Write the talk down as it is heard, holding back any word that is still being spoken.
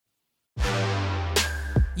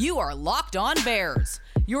You are Locked On Bears,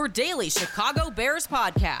 your daily Chicago Bears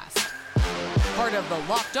podcast. Part of the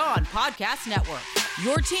Locked On Podcast Network,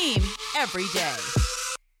 your team every day.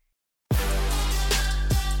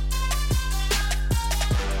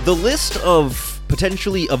 The list of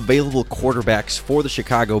potentially available quarterbacks for the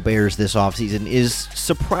Chicago Bears this offseason is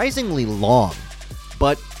surprisingly long,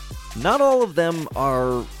 but not all of them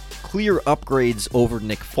are clear upgrades over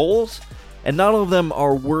Nick Foles, and not all of them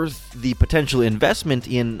are worth the potential investment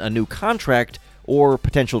in a new contract or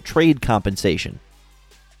potential trade compensation.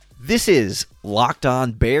 This is Locked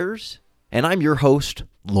On Bears, and I'm your host,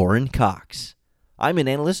 Lauren Cox. I'm an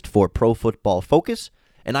analyst for Pro Football Focus,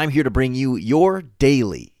 and I'm here to bring you your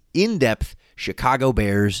daily, in-depth Chicago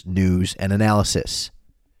Bears news and analysis.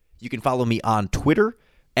 You can follow me on Twitter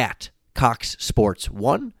at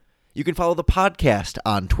CoxSports1. You can follow the podcast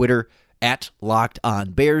on Twitter at Locked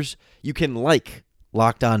On Bears. You can like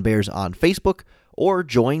Locked On Bears on Facebook or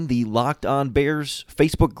join the Locked On Bears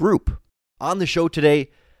Facebook group. On the show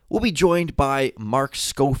today, we'll be joined by Mark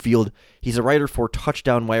Schofield. He's a writer for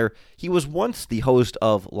Touchdown Wire. He was once the host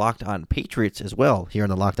of Locked On Patriots as well here on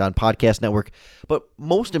the Locked On Podcast Network. But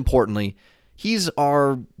most importantly, he's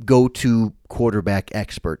our go-to quarterback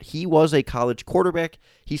expert. He was a college quarterback.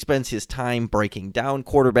 He spends his time breaking down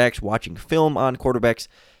quarterbacks, watching film on quarterbacks.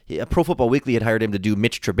 Pro Football Weekly had hired him to do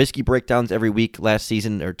Mitch Trubisky breakdowns every week last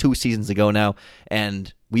season, or 2 seasons ago now,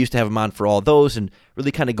 and we used to have him on for all those and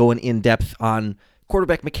really kind of going in-depth on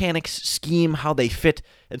quarterback mechanics, scheme, how they fit.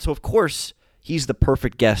 And so, of course, he's the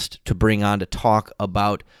perfect guest to bring on to talk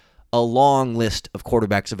about a long list of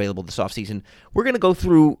quarterbacks available this offseason. We're going to go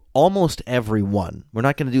through almost every one. We're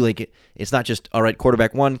not going to do it's not just, all right,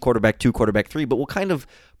 quarterback 1, quarterback 2, quarterback 3, but we'll kind of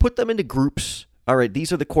put them into groups. All right,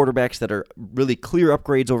 these are the quarterbacks that are really clear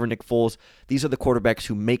upgrades over Nick Foles. These are the quarterbacks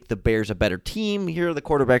who make the Bears a better team. Here are the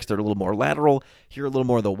quarterbacks that are a little more lateral. Here are a little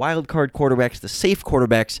more of the wild card quarterbacks, the safe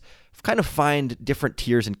quarterbacks. Kind of find different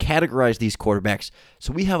tiers and categorize these quarterbacks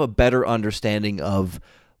so we have a better understanding of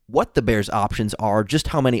what the Bears' options are, just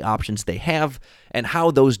how many options they have, and how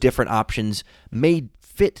those different options may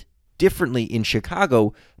fit differently in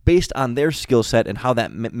Chicago based on their skill set and how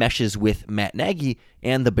that meshes with Matt Nagy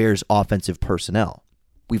and the Bears' offensive personnel.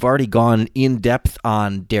 We've already gone in depth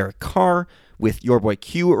on Derek Carr with your boy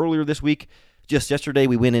Q earlier this week. Just yesterday,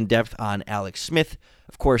 we went in depth on Alex Smith.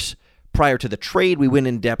 Of course, prior to the trade, we went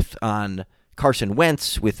in depth on Carson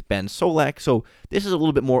Wentz with Ben Solak. So this is a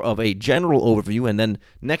little bit more of a general overview. And then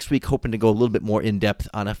next week, hoping to go a little bit more in depth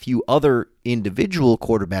on a few other individual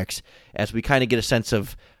quarterbacks as we kind of get a sense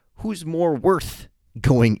of who's more worth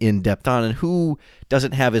going in depth on and who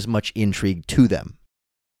doesn't have as much intrigue to them.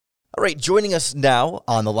 All right, joining us now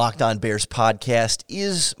on the Locked On Bears podcast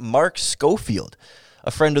is Mark Schofield,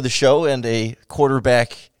 a friend of the show and a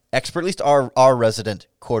quarterback expert, at least our resident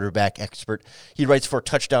quarterback expert. He writes for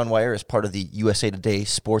Touchdown Wire as part of the USA Today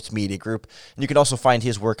sports media group. And you can also find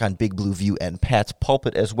his work on Big Blue View and Pat's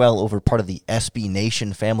Pulpit as well over part of the SB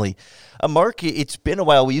Nation family. Mark, it's been a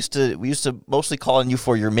while. We used to mostly call on you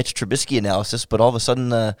for your Mitch Trubisky analysis, but all of a sudden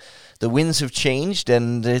the winds have changed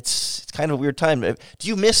and it's kind of a weird time. Do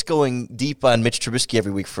you miss going deep on Mitch Trubisky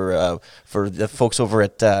every week for the folks over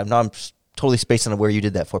at now I'm totally spaced on where you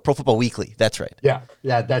did that for Pro Football Weekly? That's right. Yeah,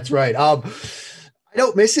 that's right. I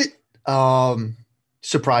don't miss it.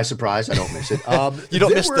 Surprise, I don't miss it. You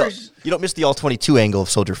don't miss the all 22 angle of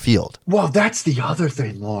Soldier Field. Well, that's the other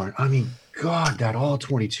thing, Lauren. I mean, God, that all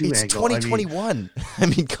 22 it's angle. It's 2021. I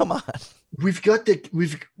mean, come on.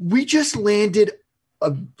 We just landed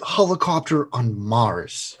a helicopter on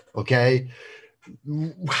Mars. Okay.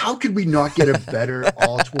 How could we not get a better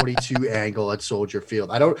all 22 angle at Soldier Field?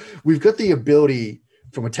 We've got the ability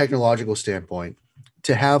from a technological standpoint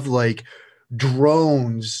to have like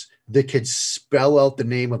drones that could spell out the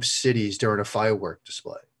name of cities during a firework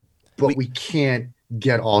display, but we can't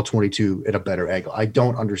get all 22 at a better angle. I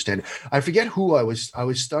don't understand. I forget who I was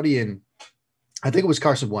studying. I think it was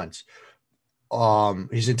Carson Wentz,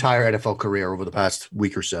 his entire NFL career over the past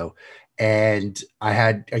week or so. And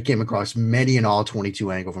I came across many an all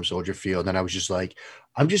 22 angle from Soldier Field. And I was just like,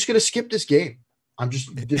 I'm just going to skip this game.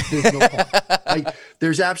 There's no point. Like,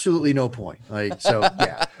 there's absolutely no point. Like, so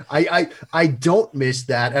yeah, I don't miss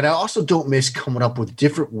that. And I also don't miss coming up with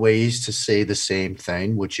different ways to say the same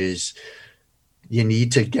thing, which is you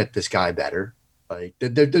need to get this guy better. Like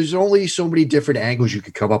there's only so many different angles you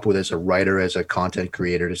could come up with as a writer, as a content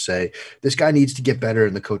creator to say, this guy needs to get better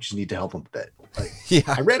and the coaches need to help him a bit. Like, Yeah.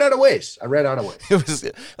 I ran out of ways.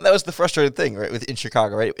 That was the frustrating thing, right? In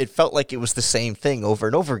Chicago, right? It felt like it was the same thing over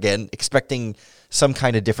and over again, expecting some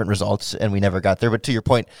kind of different results, and we never got there. But to your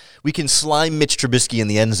point, we can slime Mitch Trubisky in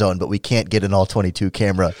the end zone, but we can't get an all-22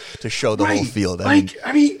 camera to show the whole field. I mean,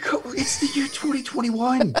 it's the year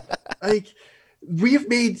 2021. Like, we have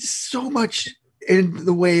made so much in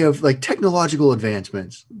the way of like technological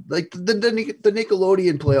advancements, like the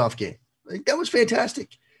Nickelodeon playoff game. Like, that was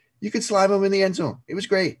fantastic. You could slime them in the end zone. It was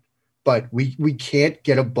great. But we can't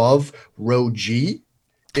get above row G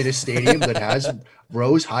in a stadium that has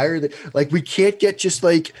rows higher than, like, we can't get just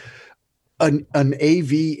like an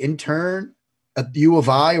AV intern at U of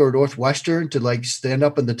I or Northwestern to like stand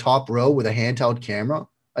up in the top row with a handheld camera.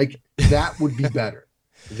 Like, that would be better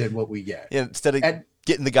than what we get. Yeah, instead of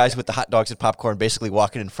getting the guys with the hot dogs and popcorn basically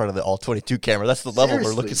walking in front of the all-22 camera. That's the level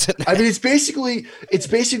we're looking at. I mean, it's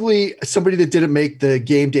basically somebody that didn't make the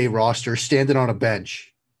game day roster standing on a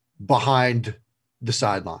bench behind the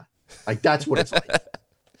sideline. Like, that's what it's like.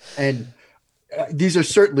 And these are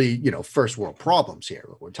certainly, first world problems here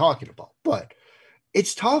that we're talking about, but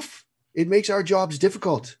it's tough. It makes our jobs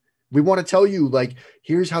difficult. We want to tell you, like,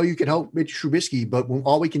 here's how you can help Mitch Trubisky, but when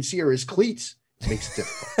all we can see are his cleats, it makes it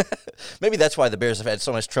difficult. Maybe that's why the Bears have had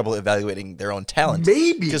so much trouble evaluating their own talent.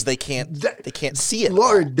 Maybe because they can't see it.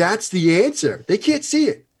 Lord, that's the answer. They can't see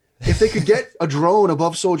it. If they could get a drone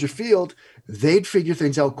above Soldier Field, they'd figure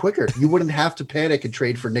things out quicker. You wouldn't have to panic and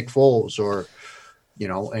trade for Nick Foles or,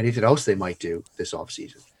 anything else they might do this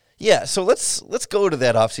offseason. Yeah, so let's go to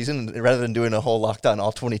that offseason rather than doing a whole Locked On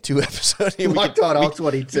All-22 episode. Locked On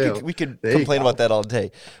All-22. We could complain about that all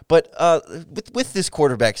day. But with this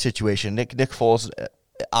quarterback situation, Nick Foles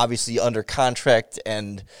obviously under contract,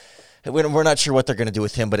 and we're not sure what they're going to do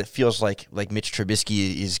with him, but it feels like Mitch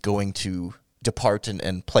Trubisky is going to depart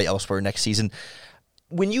and play elsewhere next season.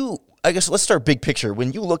 I guess let's start big picture.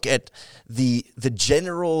 When you look at the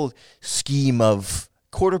general scheme of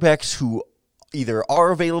quarterbacks who either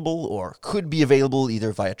are available or could be available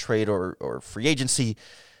either via trade or free agency,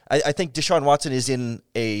 I think Deshaun Watson is in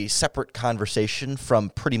a separate conversation from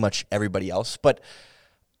pretty much everybody else. But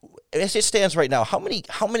as it stands right now, how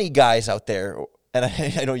many guys out there, and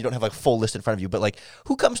I know you don't have like a full list in front of you, but like,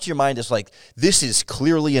 who comes to your mind as like, this is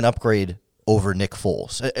clearly an upgrade over Nick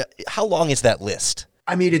Foles? How long is that list?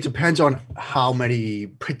 I mean, it depends on how many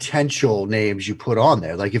potential names you put on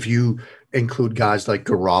there. Like, if you include guys like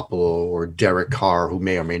Garoppolo or Derek Carr, who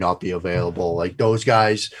may or may not be available, like those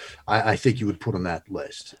guys, I think you would put on that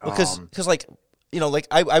list. Because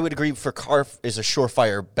I would agree for Carr is a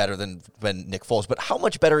surefire better than Nick Foles, but how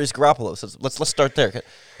much better is Garoppolo? So let's start there.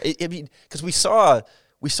 I mean, because we saw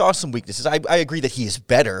some weaknesses. I agree that he is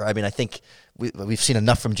better. I mean, I think we've seen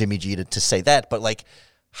enough from Jimmy G to say that, but like,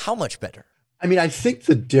 how much better? I mean, I think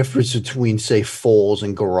the difference between, say, Foles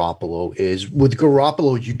and Garoppolo is with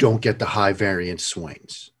Garoppolo, you don't get the high variance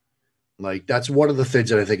swings. Like, that's one of the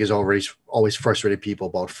things that I think is always frustrated people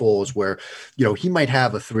about Foles, where, he might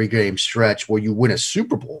have a 3-game stretch where you win a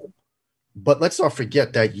Super Bowl, but let's not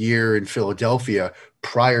forget that year in Philadelphia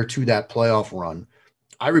prior to that playoff run.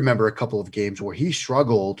 I remember a couple of games where he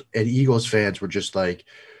struggled and Eagles fans were just like,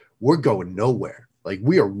 we're going nowhere. Like,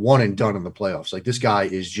 we are one and done in the playoffs. Like, this guy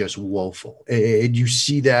is just woeful. And you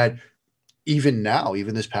see that even now,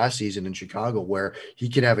 even this past season in Chicago, where he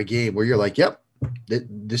can have a game where you're like, yep,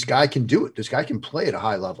 this guy can do it. This guy can play at a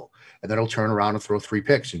high level. And then he'll turn around and throw 3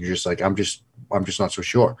 picks. And you're just like, I'm just not so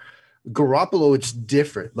sure. Garoppolo, it's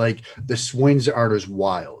different. Like, the swings aren't as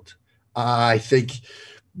wild. I think,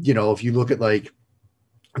 if you look at like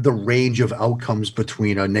the range of outcomes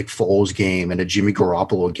between a Nick Foles game and a Jimmy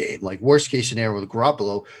Garoppolo game, like worst case scenario with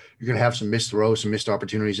Garoppolo, you're going to have some missed throws, some missed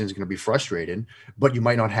opportunities, and it's going to be frustrating, but you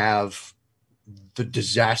might not have the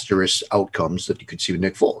disastrous outcomes that you could see with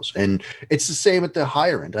Nick Foles. And it's the same at the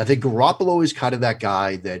higher end. I think Garoppolo is kind of that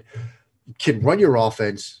guy that can run your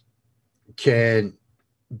offense, can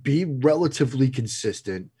be relatively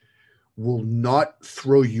consistent, will not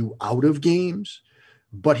throw you out of games,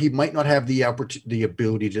 but he might not have the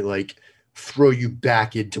ability to like throw you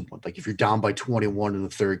back into one. Like, if you're down by 21 in the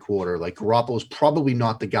third quarter, like, Garoppolo's probably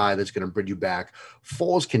not the guy that's going to bring you back.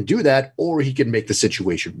 Foles can do that, or he can make the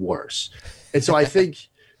situation worse. And so I think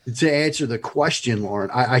to answer the question,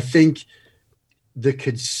 Lauren, I think the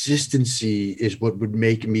consistency is what would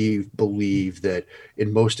make me believe that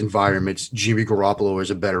in most environments, Jimmy Garoppolo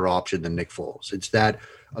is a better option than Nick Foles. It's that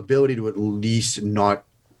ability to at least not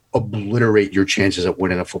obliterate your chances at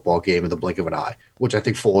winning a football game in the blink of an eye, which I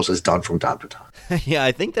think Foles has done from time to time. Yeah,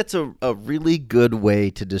 I think that's a really good way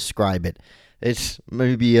to describe it. It's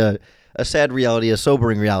maybe a sad reality, a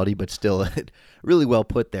sobering reality, but still really well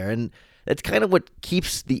put there. And That's kind of what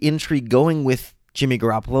keeps the intrigue going with Jimmy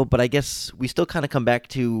Garoppolo, but I guess we still kind of come back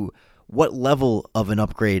to what level of an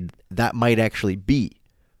upgrade that might actually be.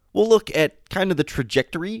 We'll look at kind of the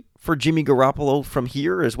trajectory for Jimmy Garoppolo from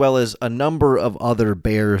here, as well as a number of other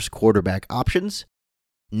Bears quarterback options,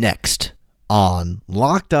 next on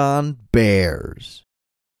Locked On Bears.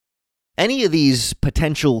 Any of these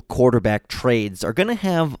potential quarterback trades are going to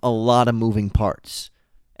have a lot of moving parts,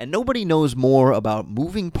 and nobody knows more about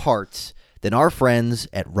moving parts than our friends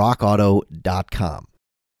at RockAuto.com.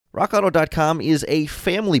 RockAuto.com is a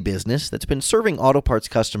family business that's been serving auto parts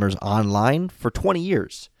customers online for 20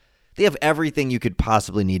 years. They have everything you could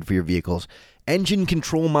possibly need for your vehicles. Engine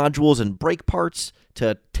control modules and brake parts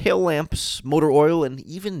to tail lamps, motor oil, and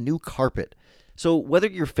even new carpet. So whether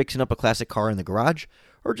you're fixing up a classic car in the garage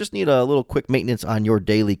or just need a little quick maintenance on your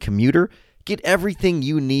daily commuter, get everything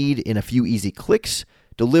you need in a few easy clicks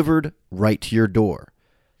delivered right to your door.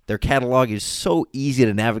 Their catalog is so easy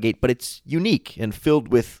to navigate, but it's unique and filled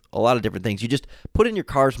with a lot of different things. You just put in your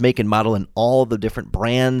car's make and model, and all the different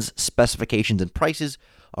brands, specifications, and prices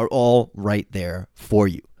are all right there for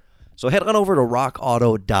you. So head on over to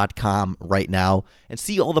rockauto.com right now and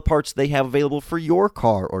see all the parts they have available for your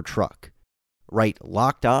car or truck. Write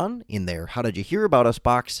Locked On in their How Did You Hear About Us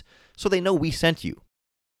box so they know we sent you.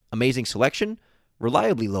 Amazing selection,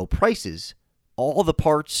 reliably low prices, all the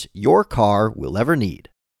parts your car will ever need.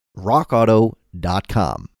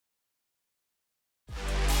 rockauto.com.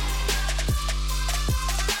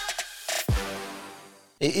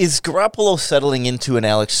 Is Garoppolo settling into an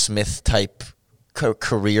Alex Smith type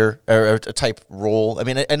career or type role? I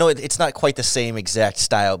mean, I know it's not quite the same exact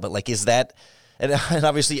style, but like, is that, and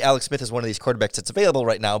obviously Alex Smith is one of these quarterbacks that's available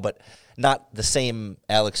right now, but not the same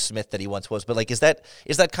Alex Smith that he once was. But like, is that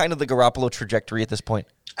kind of the Garoppolo trajectory at this point?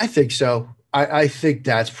 I think so. I think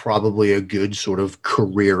that's probably a good sort of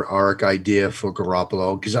career arc idea for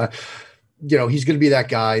Garoppolo, because he's going to be that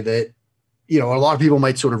guy that, a lot of people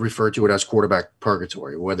might sort of refer to it as quarterback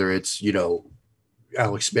purgatory, whether it's,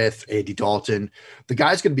 Alex Smith, Andy Dalton. The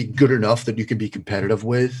guy's going to be good enough that you can be competitive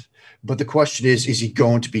with. But the question is he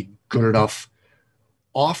going to be good enough,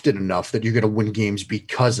 often enough that you're going to win games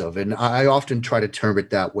because of? And I often try to term it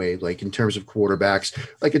that way, like in terms of quarterbacks,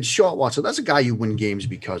 like in Deshaun Watson, that's a guy you win games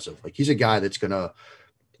because of. Like, he's a guy that's going to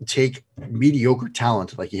take mediocre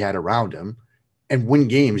talent like he had around him and win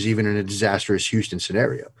games even in a disastrous Houston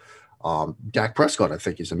scenario. Dak Prescott, I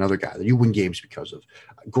think, is another guy that you win games because of.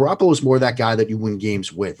 Garoppolo is more that guy that you win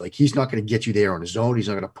games with. Like, he's not going to get you there on his own. He's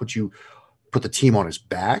not going to put the team on his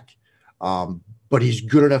back. But he's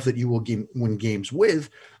good enough that you will win games with.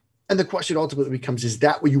 And the question ultimately becomes, is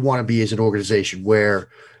that what you want to be as an organization where,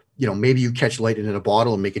 maybe you catch lightning in a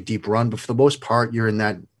bottle and make a deep run, but for the most part, you're in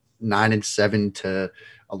that 9-7 to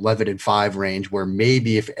 11-5 range, where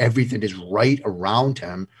maybe if everything is right around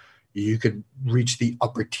him, you could reach the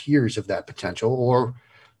upper tiers of that potential. Or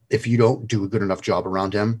if you don't do a good enough job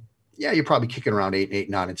around him, you're probably kicking around 8-8,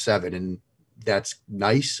 9-7. And that's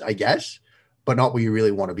nice, I guess, but not where you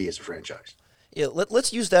really want to be as a franchise. Yeah,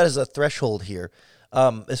 let's use that as a threshold here.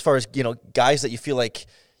 As far as, guys that you feel like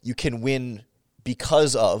you can win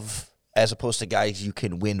because of, as opposed to guys you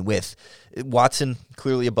can win with. Watson,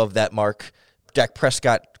 clearly above that mark. Dak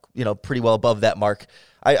Prescott, pretty well above that mark.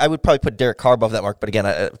 I would probably put Derek Carr above that mark, but again,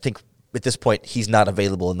 I think at this point he's not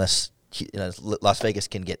available unless Las Vegas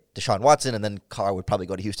can get Deshaun Watson, and then Carr would probably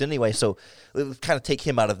go to Houston anyway, so it would kind of take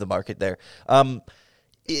him out of the market there.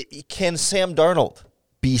 Can Sam Darnold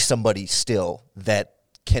be somebody still that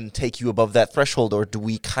can take you above that threshold, or do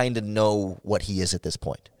we kind of know what he is at this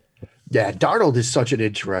point? Yeah, Darnold is such an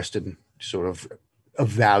interesting sort of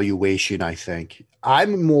evaluation, I think.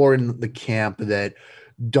 I'm more in the camp that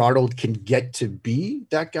Darnold can get to be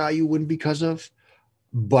that guy you win because of,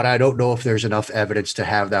 but I don't know if there's enough evidence to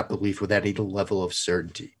have that belief with any level of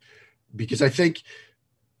certainty. Because I think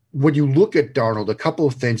when you look at Darnold, a couple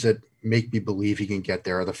of things that make me believe he can get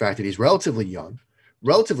there are the fact that he's relatively young,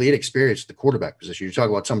 relatively inexperienced at the quarterback position. You're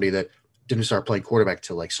talking about somebody that didn't start playing quarterback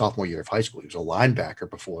till like sophomore year of high school. He was a linebacker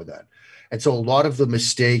before that. And so a lot of the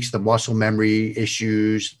mistakes, the muscle memory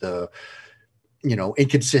issues, the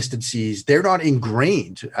inconsistencies, they're not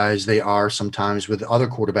ingrained as they are sometimes with other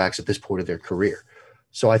quarterbacks at this point of their career.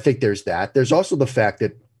 So I think there's that. There's also the fact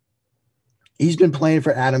that he's been playing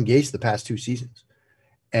for Adam Gase the past 2 seasons.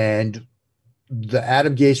 And the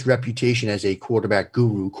Adam Gase reputation as a quarterback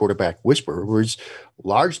guru, quarterback whisperer, was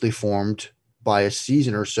largely formed by a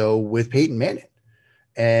season or so with Peyton Manning.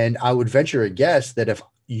 And I would venture a guess that if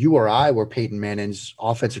you or I were Peyton Manning's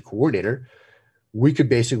offensive coordinator, we could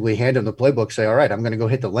basically hand him the playbook, say, all right, I'm going to go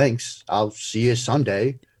hit the links. I'll see you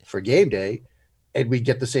Sunday for game day. and we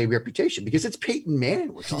get the same reputation because it's Peyton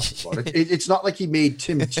Manning we're talking about. It's not like he made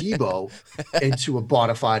Tim Tebow into a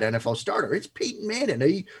bona fide NFL starter. It's Peyton Manning,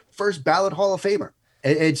 a first ballot Hall of Famer.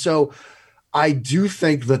 And so I do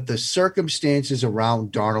think that the circumstances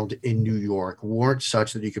around Darnold in New York weren't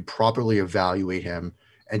such that you could properly evaluate him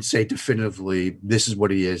and say definitively, this is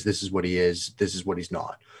what he is, this is what he is, this is what he's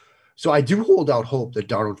not. So I do hold out hope that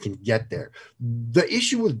Darnold can get there. The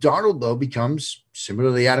issue with Darnold, though, becomes similar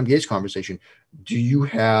to the Adam Gase conversation. Do you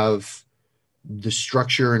have the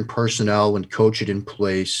structure and personnel and coach it in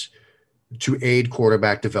place to aid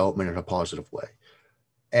quarterback development in a positive way?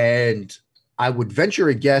 And I would venture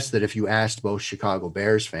a guess that if you asked most Chicago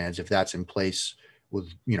Bears fans if that's in place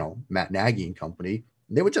with, Matt Nagy and company,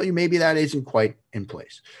 they would tell you maybe that isn't quite in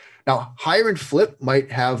place. Now, hire and flip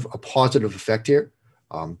might have a positive effect here.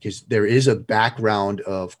 Because there is a background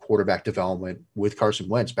of quarterback development with Carson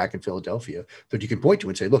Wentz back in Philadelphia that you can point to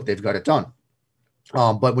and say, look, they've got it done.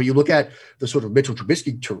 But when you look at the sort of Mitchell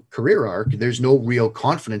Trubisky career arc, there's no real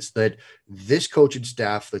confidence that this coaching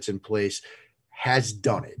staff that's in place has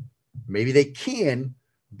done it. Maybe they can,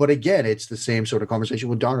 but again, it's the same sort of conversation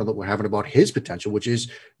with Darnold that we're having about his potential, which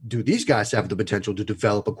is, do these guys have the potential to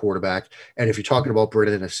develop a quarterback? And if you're talking about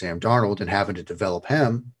bringing in a Sam Darnold and having to develop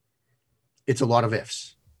him, it's a lot of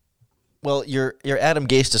ifs. Well, your Adam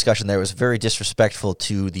Gase discussion there was very disrespectful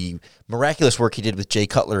to the miraculous work he did with Jay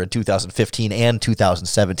Cutler in 2015 and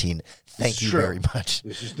 2017. Thank you very much.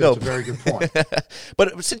 That's a very good point.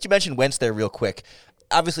 But since you mentioned Wentz there real quick,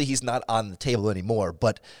 obviously he's not on the table anymore,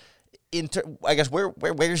 but I guess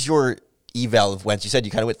where's your eval of Wentz? You said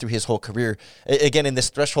you kind of went through his whole career. Again, in this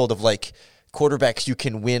threshold of like quarterbacks you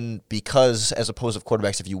can win because as opposed to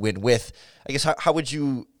quarterbacks if you win with, I guess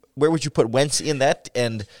where would you put Wentz in that?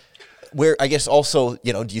 And where, I guess also,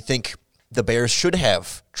 do you think the Bears should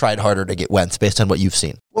have tried harder to get Wentz based on what you've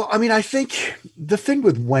seen? Well, I mean, I think the thing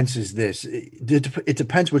with Wentz is this. It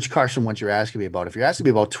depends which Carson Wentz you're asking me about. If you're asking me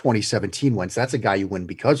about 2017 Wentz, that's a guy you win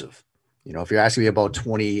because of. If you're asking me about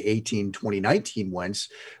 2018, 2019 Wentz,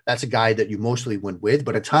 that's a guy that you mostly win with,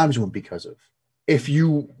 but at times win because of. If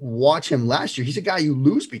you watch him last year, he's a guy you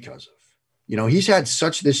lose because of. He's had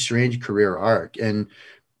such this strange career arc. And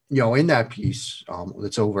in that piece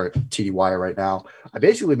that's over at TD Wire right now, I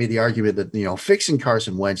basically made the argument that, fixing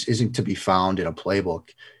Carson Wentz isn't to be found in a playbook.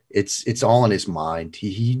 It's all in his mind.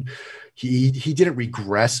 He didn't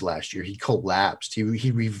regress last year. He collapsed.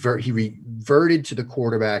 He reverted to the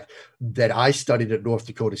quarterback that I studied at North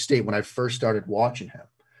Dakota State when I first started watching him.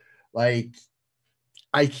 Like,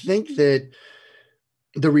 I think that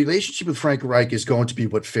the relationship with Frank Reich is going to be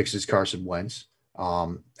what fixes Carson Wentz.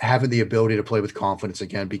 Having the ability to play with confidence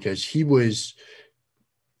again, because he was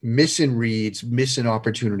missing reads, missing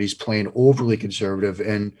opportunities, playing overly conservative.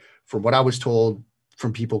 And from what I was told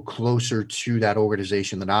from people closer to that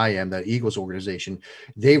organization than I am, that Eagles organization,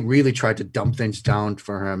 they really tried to dump things down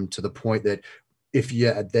for him to the point that if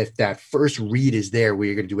that first read is there,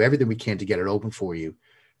 we're going to do everything we can to get it open for you.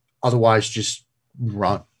 Otherwise, just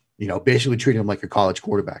run. Basically treating him like a college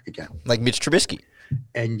quarterback again. Like Mitch Trubisky.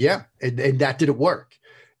 And and that didn't work.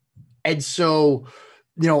 And so,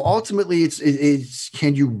 ultimately it's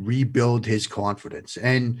can you rebuild his confidence?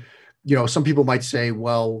 And, some people might say,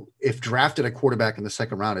 well, if drafted a quarterback in the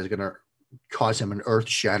second round is going to cause him an earth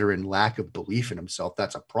shattering lack of belief in himself,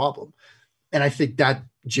 that's a problem. And I think that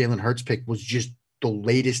Jalen Hurts pick was just the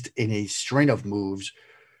latest in a string of moves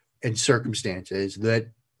and circumstances that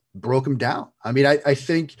broke him down. I mean, I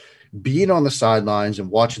think being on the sidelines and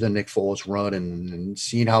watching the Nick Foles run and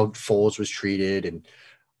seeing how Foles was treated and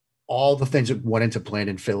all the things that went into playing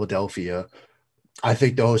in Philadelphia, I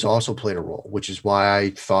think those also played a role, which is why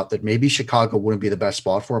I thought that maybe Chicago wouldn't be the best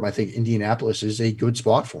spot for him. I think Indianapolis is a good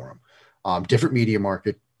spot for him. Different media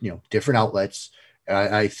market, different outlets.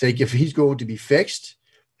 I think if he's going to be fixed,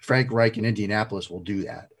 Frank Reich in Indianapolis will do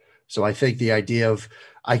that. So I think the idea of,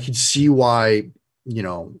 I can see why,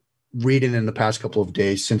 reading in the past couple of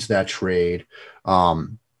days since that trade,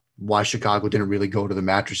 why Chicago didn't really go to the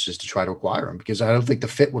mattresses to try to acquire him, because I don't think the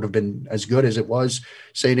fit would have been as good as it was,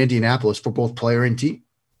 say, in Indianapolis for both player and team.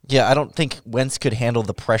 Yeah, I don't think Wentz could handle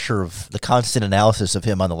the pressure of the constant analysis of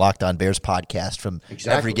him on the Locked On Bears podcast from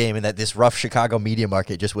every game, and that this rough Chicago media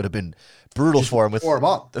market just would have been brutal for him. Pour him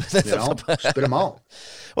up, spit him out.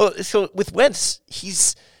 Well, so with Wentz,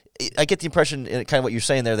 I get the impression, kind of what you're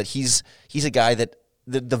saying there, that he's a guy that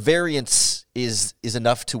the variance is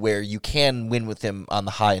enough to where you can win with him on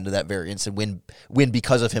the high end of that variance and win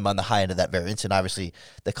because of him on the high end of that variance, and obviously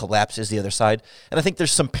the collapse is the other side. And I think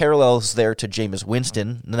there's some parallels there to Jameis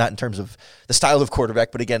Winston, not in terms of the style of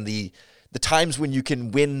quarterback, but again the the times when you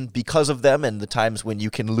can win because of them and the times when you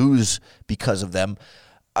can lose because of them.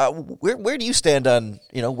 Where do you stand on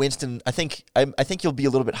Winston? I think you'll be a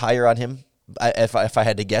little bit higher on him if I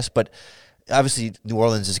had to guess, but obviously New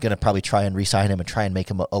Orleans is going to probably try and re-sign him and try and make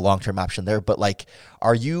him a long-term option there. But like,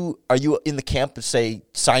 are you in the camp to say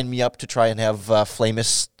sign me up to try and have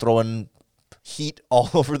Flamus throwing heat all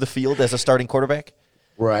over the field as a starting quarterback?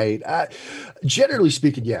 Right. Generally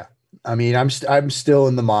speaking, yeah. I mean, I'm still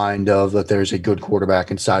in the mind of that there's a good quarterback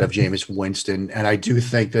inside of Jameis Winston, and I do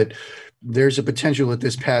think that there's a potential at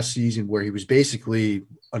this past season where he was basically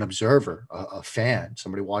an observer, a fan,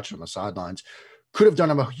 somebody watching on the sidelines, could have done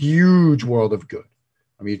him a huge world of good.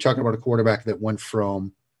 I mean, you're talking about a quarterback that went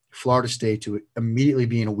from Florida State to immediately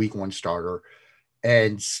being a week 1 starter,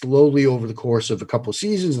 and slowly over the course of a couple of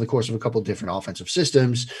seasons, in the course of a couple of different offensive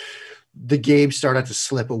systems, the game started to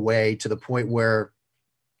slip away to the point where,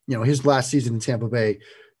 his last season in Tampa Bay,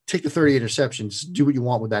 take the 30 interceptions, do what you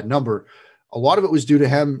want with that number. A lot of it was due to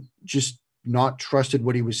him just not trusted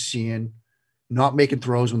what he was seeing, not making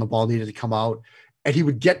throws when the ball needed to come out. And he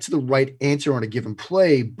would get to the right answer on a given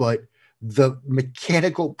play, but the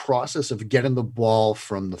mechanical process of getting the ball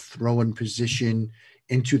from the throw-in position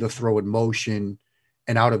into the throw-in motion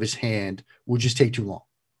and out of his hand would just take too long.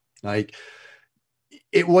 Like,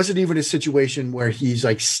 it wasn't even a situation where he's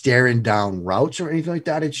like staring down routes or anything like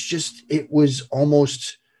that. It was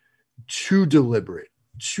almost too deliberate,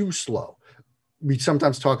 too slow. We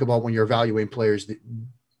sometimes talk about when you're evaluating players,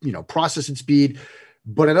 processing speed,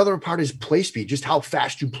 but another part is play speed, just how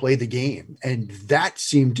fast you play the game. And that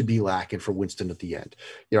seemed to be lacking for Winston at the end.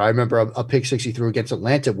 I remember a pick 6 he threw against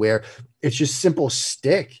Atlanta where it's just simple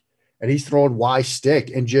stick and he's throwing Y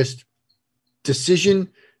stick, and just decision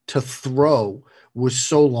to throw was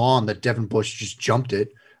so long that Devin Bush just jumped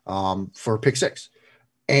it for a pick 6.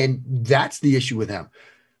 And that's the issue with him.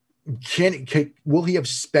 Will he have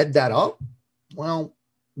sped that up? Well,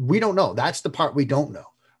 we don't know. That's the part we don't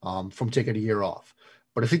know from taking a year off.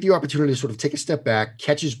 But I think the opportunity to sort of take a step back,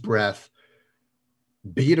 catch his breath,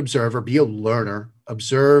 be an observer, be a learner,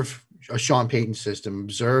 observe a Sean Payton system,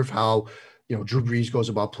 observe how, Drew Brees goes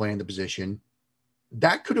about playing the position.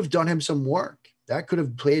 That could have done him some work. That could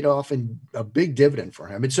have played off in a big dividend for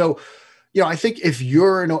him. And so, I think if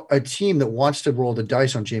you're a team that wants to roll the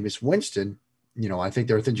dice on Jameis Winston, I think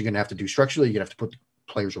there are things you're going to have to do structurally. You're going to have to put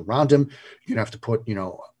players around him. You're going to have to put,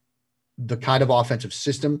 the kind of offensive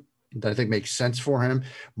system that I think makes sense for him.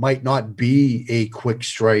 Might not be a quick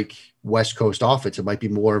strike West Coast offense. It might be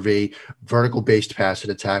more of a vertical based pass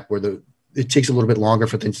and attack where it takes a little bit longer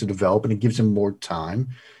for things to develop and it gives him more time.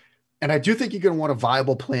 And I do think you're going to want a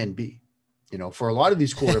viable plan B. For a lot of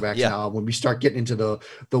these quarterbacks now, when we start getting into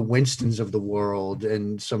the Winstons of the world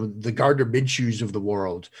and some of the Gardner Minshews of the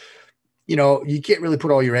world, you can't really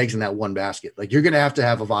put all your eggs in that one basket. Like, you're going to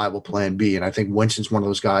have a viable plan B. And I think Winston's one of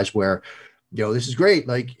those guys where, this is great.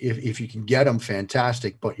 Like, if you can get him,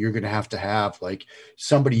 fantastic, but you're going to have like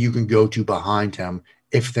somebody you can go to behind him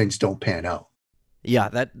if things don't pan out.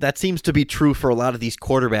 Yeah, that seems to be true for a lot of these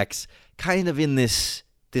quarterbacks, kind of in this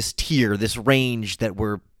tier, this range that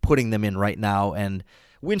we're putting them in right now, and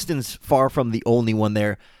Winston's far from the only one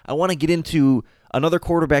there. I want to get into another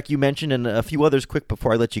quarterback you mentioned and a few others quick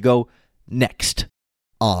before I let you go. Next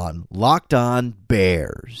on Locked On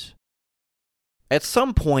Bears. At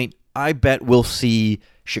some point, I bet we'll see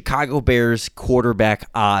Chicago Bears quarterback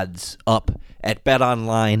odds up at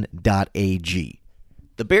betonline.ag.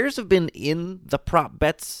 The Bears have been in the prop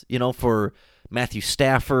bets, for Matthew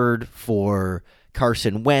Stafford, for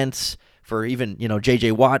Carson Wentz, for even,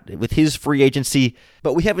 J.J. Watt with his free agency,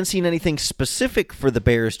 but we haven't seen anything specific for the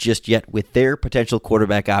Bears just yet with their potential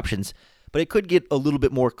quarterback options, but it could get a little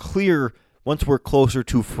bit more clear once we're closer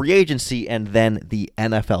to free agency and then the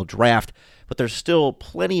NFL draft, but there's still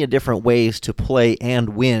plenty of different ways to play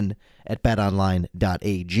and win at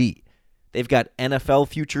betonline.ag. They've got NFL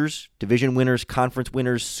futures, division winners, conference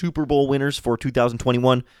winners, Super Bowl winners for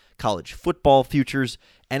 2021, college football futures,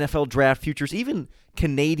 NFL draft futures, even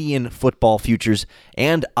Canadian football futures,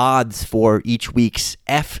 and odds for each week's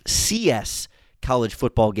FCS college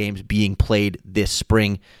football games being played this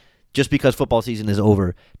spring. Just because football season is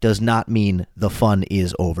over does not mean the fun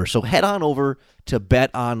is over. So head on over to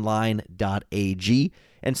betonline.ag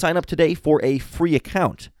and sign up today for a free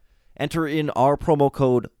account. Enter in our promo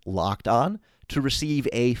code LOCKEDON to receive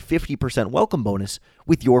a 50% welcome bonus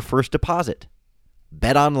with your first deposit.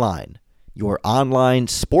 BetOnline, your online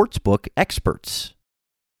sportsbook experts.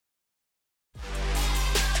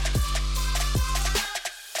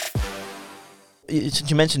 Since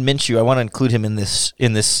you mentioned Minshew, I want to include him in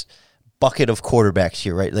this bucket of quarterbacks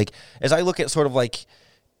here, right? Like, as I look at sort of like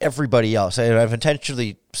everybody else. I've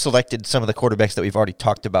intentionally selected some of the quarterbacks that we've already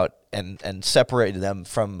talked about and separated them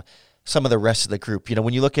from some of the rest of the group. You know,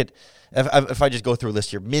 when you look at, if I just go through a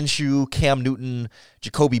list here, Minshew, Cam Newton,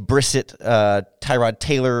 Jacoby Brissett, Tyrod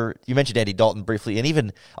Taylor, you mentioned Andy Dalton briefly, and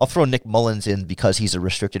even I'll throw Nick Mullins in because he's a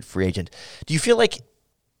restricted free agent. Do you feel like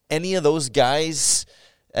any of those guys,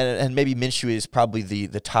 and maybe Minshew is probably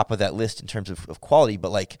the top of that list in terms of quality,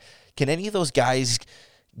 but like, can any of those guys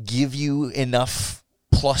give you enough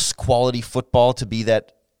plus quality football to be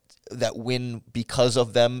that win because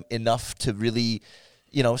of them enough to really,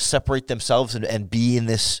 you know, separate themselves and be in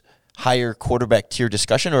this higher quarterback tier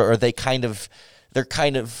discussion? Or are they they're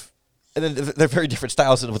very different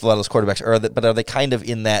styles with a lot of those quarterbacks, but are they kind of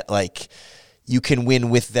in that, like, you can win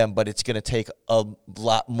with them, but it's going to take a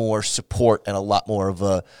lot more support and a lot more of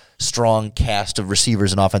a strong cast of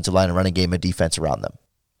receivers and offensive line and running game and defense around them?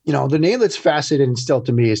 You know, the name that's fascinating still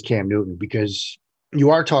to me is Cam Newton, because you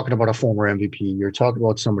are talking about a former MVP. You're talking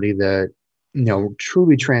about somebody that, you know,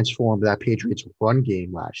 truly transformed that Patriots run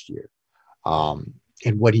game last year.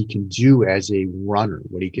 And what he can do as a runner,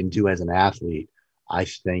 what he can do as an athlete, I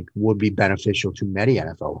think would be beneficial to many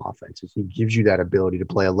NFL offenses. He gives you that ability to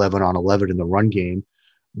play 11 on 11 in the run game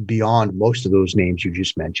beyond most of those names you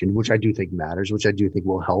just mentioned, which I do think matters, which I do think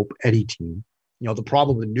will help any team. You know, the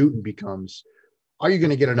problem with Newton becomes, are you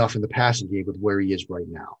going to get enough in the passing game with where he is right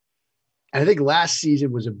now? And I think last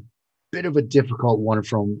season was a bit of a difficult one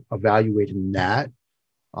from evaluating that,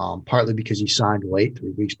 partly because he signed late,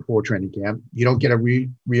 3 weeks before training camp. You don't get a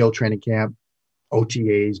real training camp,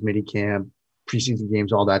 OTAs, mini camp, preseason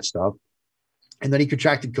games, all that stuff. And then he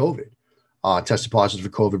contracted COVID, tested positive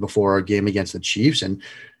for COVID before our game against the Chiefs. And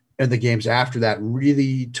the games after that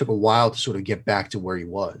really took a while to sort of get back to where he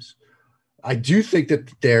was. I do think that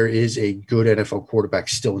there is a good NFL quarterback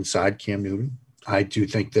still inside Cam Newton. I do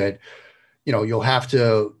think that, you know, you'll have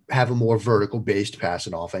to have a more vertical-based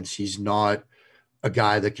passing offense. He's not a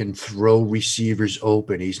guy that can throw receivers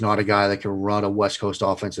open. He's not a guy that can run a West Coast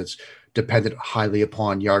offense that's dependent highly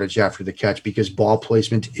upon yardage after the catch, because ball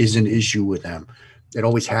placement is an issue with him. It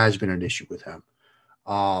always has been an issue with him.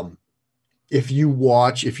 If you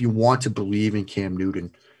want to believe in Cam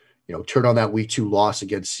Newton, you know, turn on that week 2 loss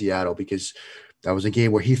against Seattle, because that was a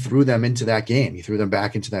game where he threw them into that game. He threw them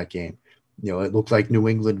back into that game. You know, it looked like New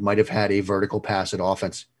England might have had a vertical passing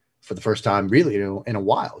offense for the first time really, you know, in a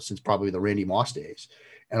while, since probably the Randy Moss days.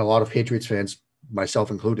 And a lot of Patriots fans, myself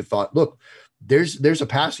included, thought, look, there's a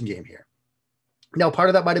passing game here. Now, part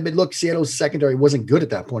of that might have been, look, Seattle's secondary wasn't good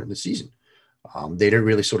at that point in the season. They didn't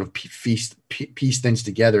really sort of piece things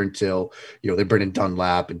together until, you know, they bring in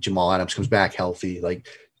Dunlap and Jamal Adams comes back healthy. Like,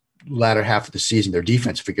 latter half of the season, their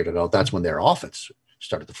defense figured it out. That's when their offense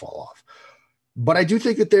started to fall off. But I do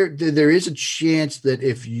think that there is a chance that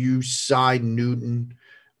if you sign Newton,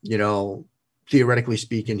 you know, theoretically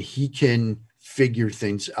speaking, he can figure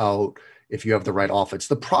things out if you have the right offense.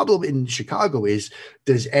 The problem in Chicago is,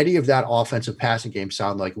 does any of that offensive passing game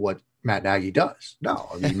sound like what Matt Nagy does? No.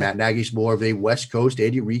 I mean, Matt Nagy's more of a West Coast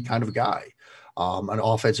Andy Reid kind of guy, an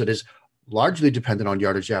offense that is largely dependent on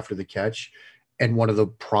yardage after the catch. And one of the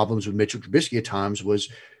problems with Mitchell Trubisky at times was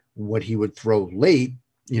when he would throw late,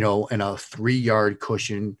 you know, and a 3-yard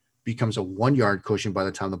cushion becomes a 1-yard cushion by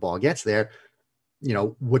the time the ball gets there. You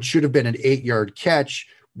know, what should have been an 8-yard catch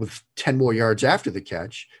with 10 more yards after the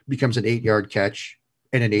catch becomes an 8-yard catch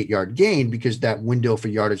and an 8-yard gain, because that window for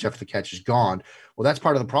yardage after the catch is gone. Well, that's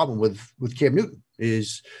part of the problem with Cam Newton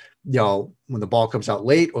is, you know, when the ball comes out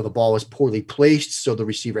late or the ball is poorly placed, so the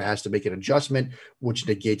receiver has to make an adjustment, which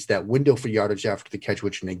negates that window for yardage after the catch,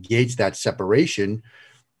 which negates that separation.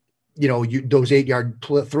 You know, those 8-yard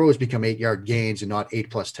throws become 8-yard gains and not 8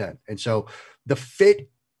 plus 10. And so the fit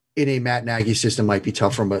in a Matt Nagy system might be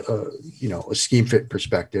tough from a scheme fit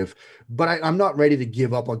perspective, but I'm not ready to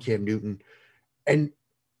give up on Cam Newton. And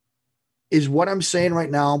is what I'm saying right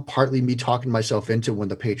now partly me talking myself into when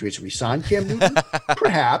the Patriots re-signed Cam Newton?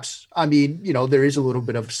 Perhaps. I mean, you know, there is a little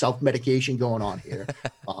bit of self-medication going on here,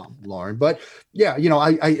 Lauren. But yeah, you know,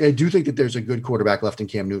 I do think that there's a good quarterback left in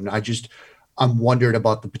Cam Newton. I'm wondering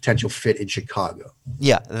about the potential fit in Chicago.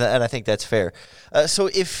 Yeah, and I think that's fair. So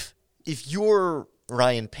if you're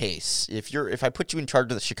Ryan Pace, if I put you in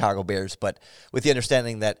charge of the Chicago Bears, but with the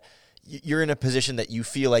understanding that you're in a position that you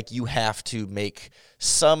feel like you have to make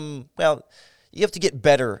you have to get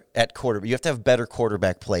better at quarterback. You have to have better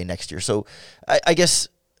quarterback play next year. So I guess,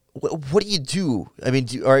 what do you do? I mean,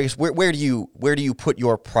 where do you put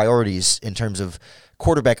your priorities in terms of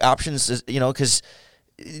quarterback options? You know, because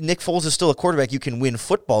Nick Foles is still a quarterback you can win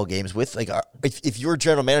football games with. Like, if you're a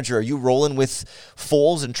general manager, are you rolling with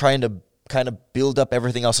Foles and trying to kind of build up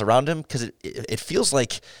everything else around him? Because it feels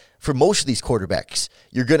like for most of these quarterbacks,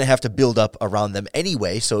 you're going to have to build up around them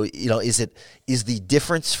anyway. So, is the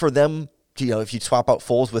difference for them, if you swap out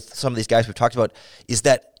Foles with some of these guys we've talked about, is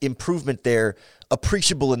that improvement there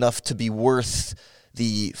appreciable enough to be worth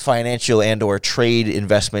the financial and or trade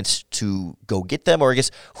investments to go get them? Or I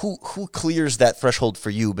guess who clears that threshold for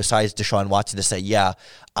you besides Deshaun Watson to say, yeah,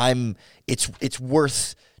 it's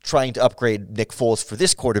worth trying to upgrade Nick Foles for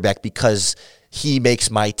this quarterback because he makes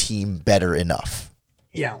my team better enough?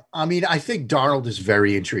 Yeah, I mean, I think Darnold is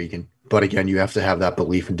very intriguing, but again, you have to have that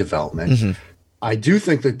belief in development. Mm-hmm. I do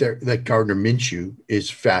think that Gardner Minshew is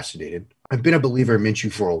fascinating. I've been a believer in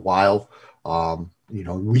Minshew for a while.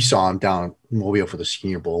 We saw him down in Mobile for the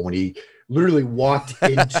Senior Bowl when he literally walked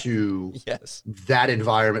into yes. that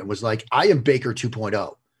environment, was like, I am Baker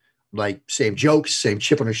 2.0. Like, same jokes, same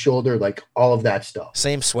chip on his shoulder, like all of that stuff.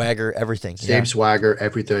 Same swagger, everything. Same swagger,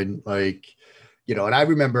 everything. Like, and I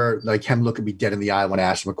remember like him looking me dead in the eye when I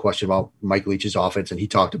asked him a question about Mike Leach's offense, and he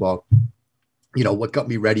talked about, what got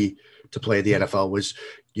me ready to play the NFL was,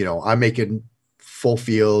 I'm making full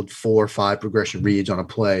field 4 or 5 progression reads on a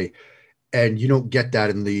play. And you don't get that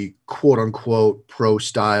in the quote unquote pro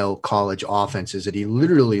style college offenses. And he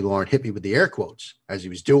literally, Lauren, hit me with the air quotes as he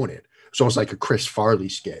was doing it. It's almost like a Chris Farley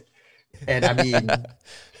skit. And I mean,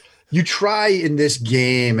 you try in this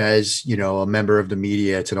game as, a member of the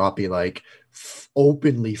media to not be like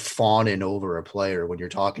openly fawning over a player when you're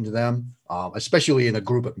talking to them, especially in a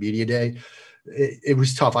group at media day. It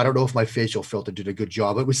was tough. I don't know if my facial filter did a good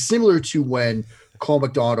job. It was similar to when Cole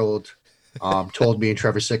McDonald told me and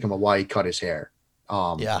Trevor Sikkema why he cut his hair.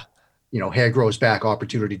 Hair grows back,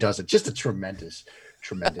 opportunity doesn't. Just a tremendous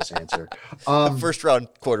answer. First round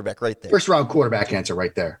quarterback right there. First round quarterback answer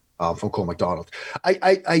right there from Cole McDonald.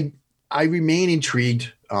 I remain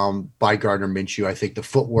intrigued by Gardner Minshew. I think the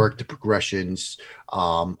footwork, the progressions,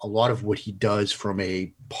 a lot of what he does from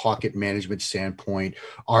a pocket management standpoint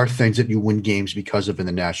are things that you win games because of in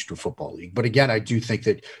the National Football League. But again, I do think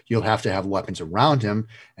that you'll have to have weapons around him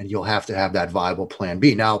and you'll have to have that viable plan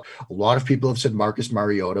B. Now, a lot of people have said Marcus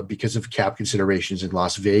Mariota because of cap considerations in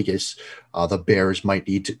Las Vegas. The Raiders might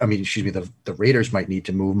need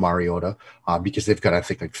to move Mariota because they've got, I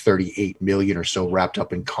think, like $38 million or so wrapped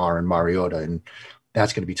up in Carr and Mariota, and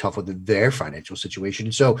that's going to be tough with their financial situation.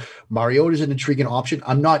 And so Mariota is an intriguing option.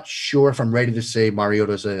 I'm not sure if I'm ready to say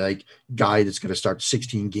Mariota is a guy that's going to start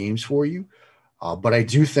 16 games for you. But I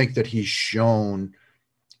do think that he's shown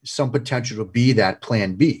some potential to be that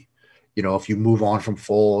plan B. If you move on from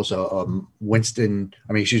Foles,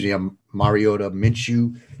 Mariota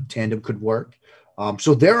Minshew tandem could work.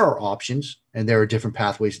 So there are options and there are different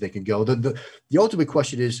pathways they can go. The ultimate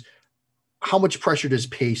question is, how much pressure does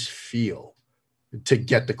Pace feel to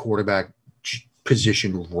get the quarterback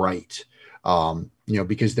position right?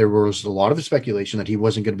 Because there was a lot of speculation that he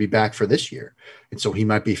wasn't going to be back for this year. And so he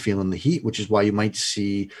might be feeling the heat, which is why you might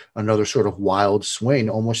see another sort of wild swing,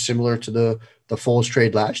 almost similar to the Foles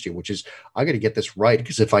trade last year, which is, I got to get this right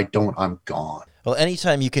because if I don't, I'm gone. Well,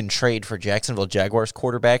 anytime you can trade for Jacksonville Jaguars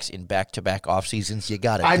quarterbacks in back-to-back off seasons, you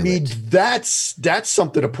got it. That's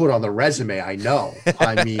something to put on the resume. I know.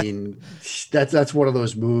 I mean, that's one of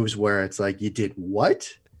those moves where it's like, you did what?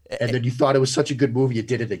 And then you thought it was such a good move, you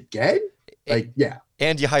did it again? Yeah.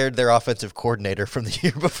 And you hired their offensive coordinator from the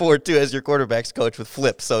year before, too, as your quarterback's coach with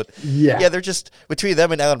Flip. So, they're just, between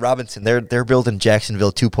them and Allen Robinson, they're building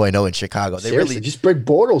Jacksonville 2.0 in Chicago. They Seriously, just bring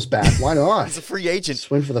Bortles back. Why not? He's a free agent.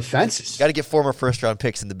 Swing for the fences. Got to get former first-round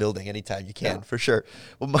picks in the building anytime you can, for sure.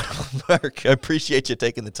 Well, Mark, I appreciate you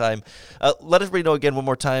taking the time. Let everybody know again one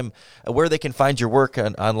more time where they can find your work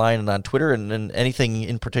online and on Twitter and anything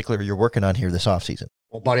in particular you're working on here this offseason.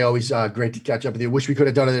 Well, buddy, always great to catch up with you. Wish we could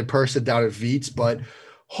have done it in person down at Veets, but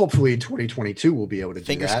hopefully in 2022 we'll be able to do that.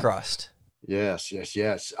 Fingers crossed. Yes. You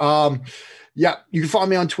can follow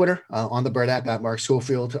me on Twitter on the Bird at Mark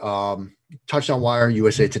Schofield. Touchdown Wire,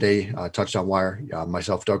 USA Today, Touchdown Wire.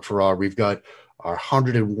 Myself, Doug Farrar. We've got our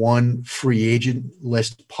 101 free agent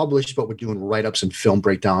list published, but we're doing write-ups and film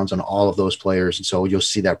breakdowns on all of those players, and so you'll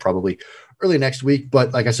see that probably early next week.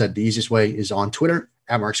 But like I said, the easiest way is on Twitter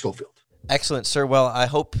at Mark Schofield. Excellent, sir. Well, I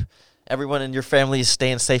hope everyone in your family is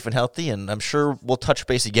staying safe and healthy, and I'm sure we'll touch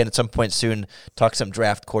base again at some point soon, talk some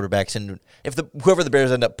draft quarterbacks, and if whoever the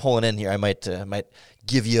Bears end up pulling in here, I might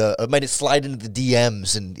give you might slide into the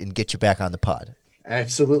DMs and get you back on the pod.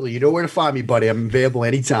 Absolutely. You know where to find me, buddy. I'm available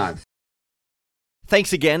anytime.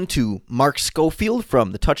 Thanks again to Mark Schofield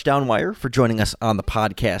from the Touchdown Wire for joining us on the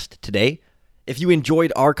podcast today. If you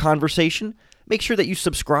enjoyed our conversation, make sure that you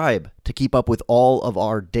subscribe to keep up with all of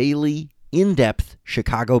our daily, in-depth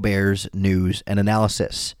Chicago Bears news and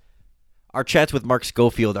analysis. Our chats with Mark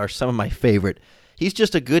Schofield are some of my favorite. He's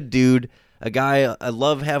just a good dude, a guy I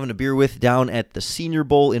love having a beer with down at the Senior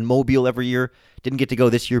Bowl in Mobile every year. Didn't get to go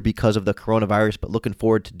this year because of the coronavirus, but looking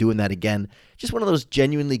forward to doing that again. Just one of those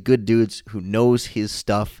genuinely good dudes who knows his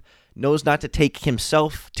stuff, knows not to take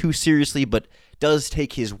himself too seriously, but does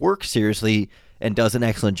take his work seriously and does an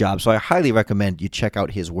excellent job. So I highly recommend you check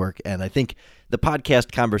out his work. And I think the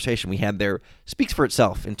podcast conversation we had there speaks for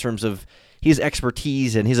itself in terms of his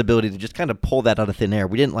expertise and his ability to just kind of pull that out of thin air.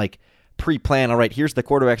 We didn't like pre-plan, all right, here's the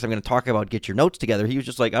quarterbacks I'm going to talk about, get your notes together. He was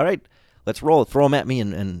just like, all right, let's roll, throw them at me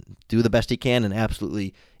and do the best he can, and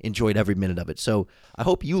absolutely enjoyed every minute of it. So I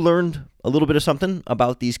hope you learned a little bit of something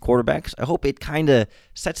about these quarterbacks. I hope it kind of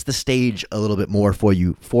sets the stage a little bit more for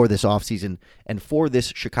you for this offseason and for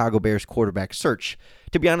this Chicago Bears quarterback search.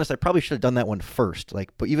 To be honest, I probably should have done that one first,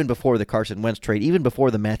 but even before the Carson Wentz trade, even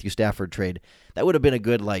before the Matthew Stafford trade. That would have been a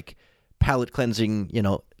good, palate cleansing,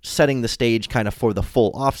 setting the stage kind of for the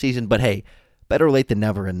full offseason. But hey, better late than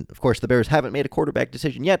never. And of course, the Bears haven't made a quarterback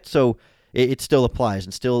decision yet, so it still applies.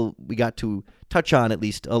 And still, we got to touch on at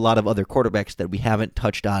least a lot of other quarterbacks that we haven't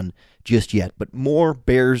touched on just yet. But more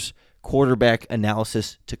Bears quarterback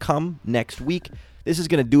analysis to come next week. This is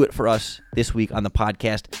going to do it for us this week on the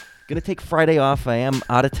podcast. Going to take Friday off. I am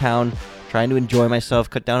out of town, trying to enjoy myself,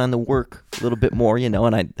 cut down on the work a little bit more,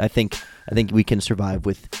 and I think we can survive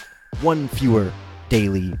with one fewer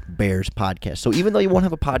daily Bears podcast. So even though you won't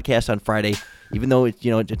have a podcast on Friday, even though it's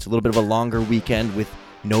a little bit of a longer weekend with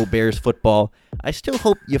no Bears football, I still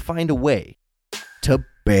hope you find a way to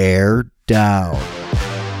bear down.